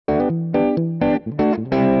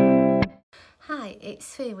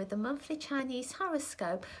it's Fune with the monthly Chinese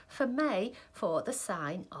horoscope for May for the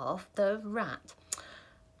sign of the rat.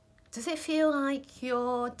 Does it feel like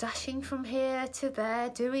you're dashing from here to there,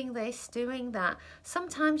 doing this, doing that?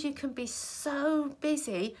 Sometimes you can be so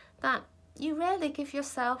busy that you rarely give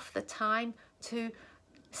yourself the time to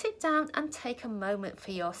sit down and take a moment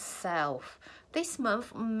for yourself. This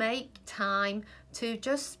month, make time to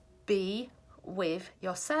just be with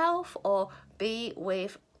yourself or be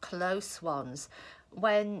with close ones.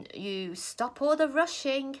 When you stop all the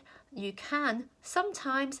rushing, you can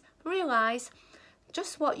sometimes realize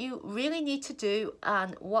just what you really need to do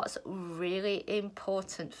and what's really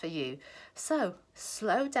important for you. So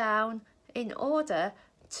slow down in order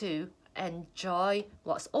to enjoy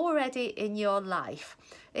what's already in your life.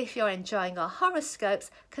 If you're enjoying our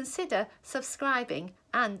horoscopes, consider subscribing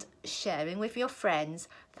and sharing with your friends.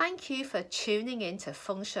 Thank you for tuning in to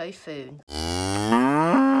Feng Shui Fune.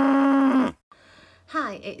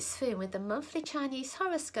 Hi, it's Fune with the monthly Chinese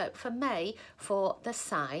horoscope for May for the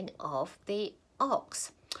sign of the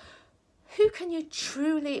Ox. Who can you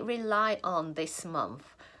truly rely on this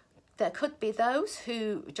month? There could be those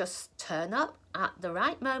who just turn up at the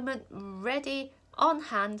right moment, ready on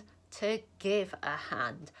hand to give a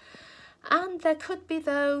hand. And there could be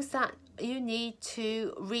those that you need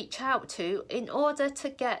to reach out to in order to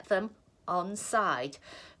get them on side.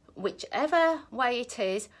 Whichever way it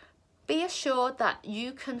is, be assured that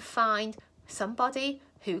you can find somebody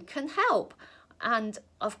who can help. And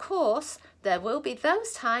of course, there will be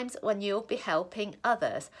those times when you'll be helping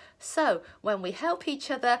others. So when we help each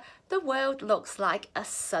other, the world looks like a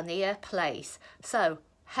sunnier place. So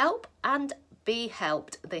help and be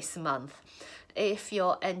helped this month. If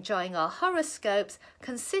you're enjoying our horoscopes,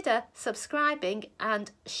 consider subscribing and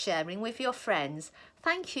sharing with your friends.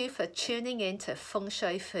 Thank you for tuning in to Feng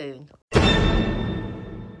Shui Fune.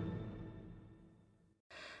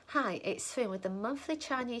 Hi, it's Fune with the monthly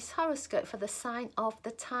Chinese horoscope for the sign of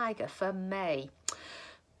the Tiger for May.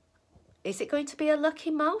 Is it going to be a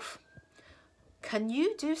lucky month? Can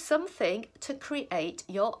you do something to create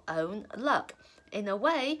your own luck? In a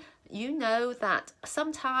way, you know that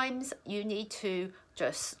sometimes you need to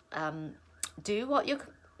just do what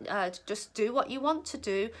you want to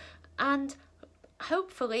do, and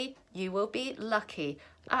hopefully you will be lucky.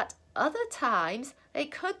 At other times,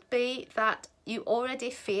 it could be that you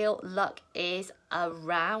already feel luck is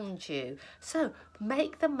around you. So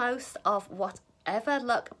make the most of whatever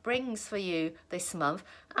luck brings for you this month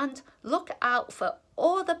and look out for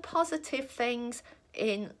all the positive things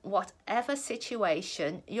in whatever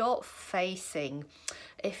situation you're facing.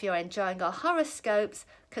 If you're enjoying our horoscopes,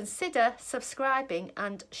 consider subscribing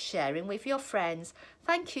and sharing with your friends.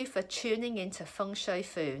 Thank you for tuning into Feng Shui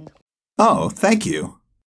Fune. Oh, thank you.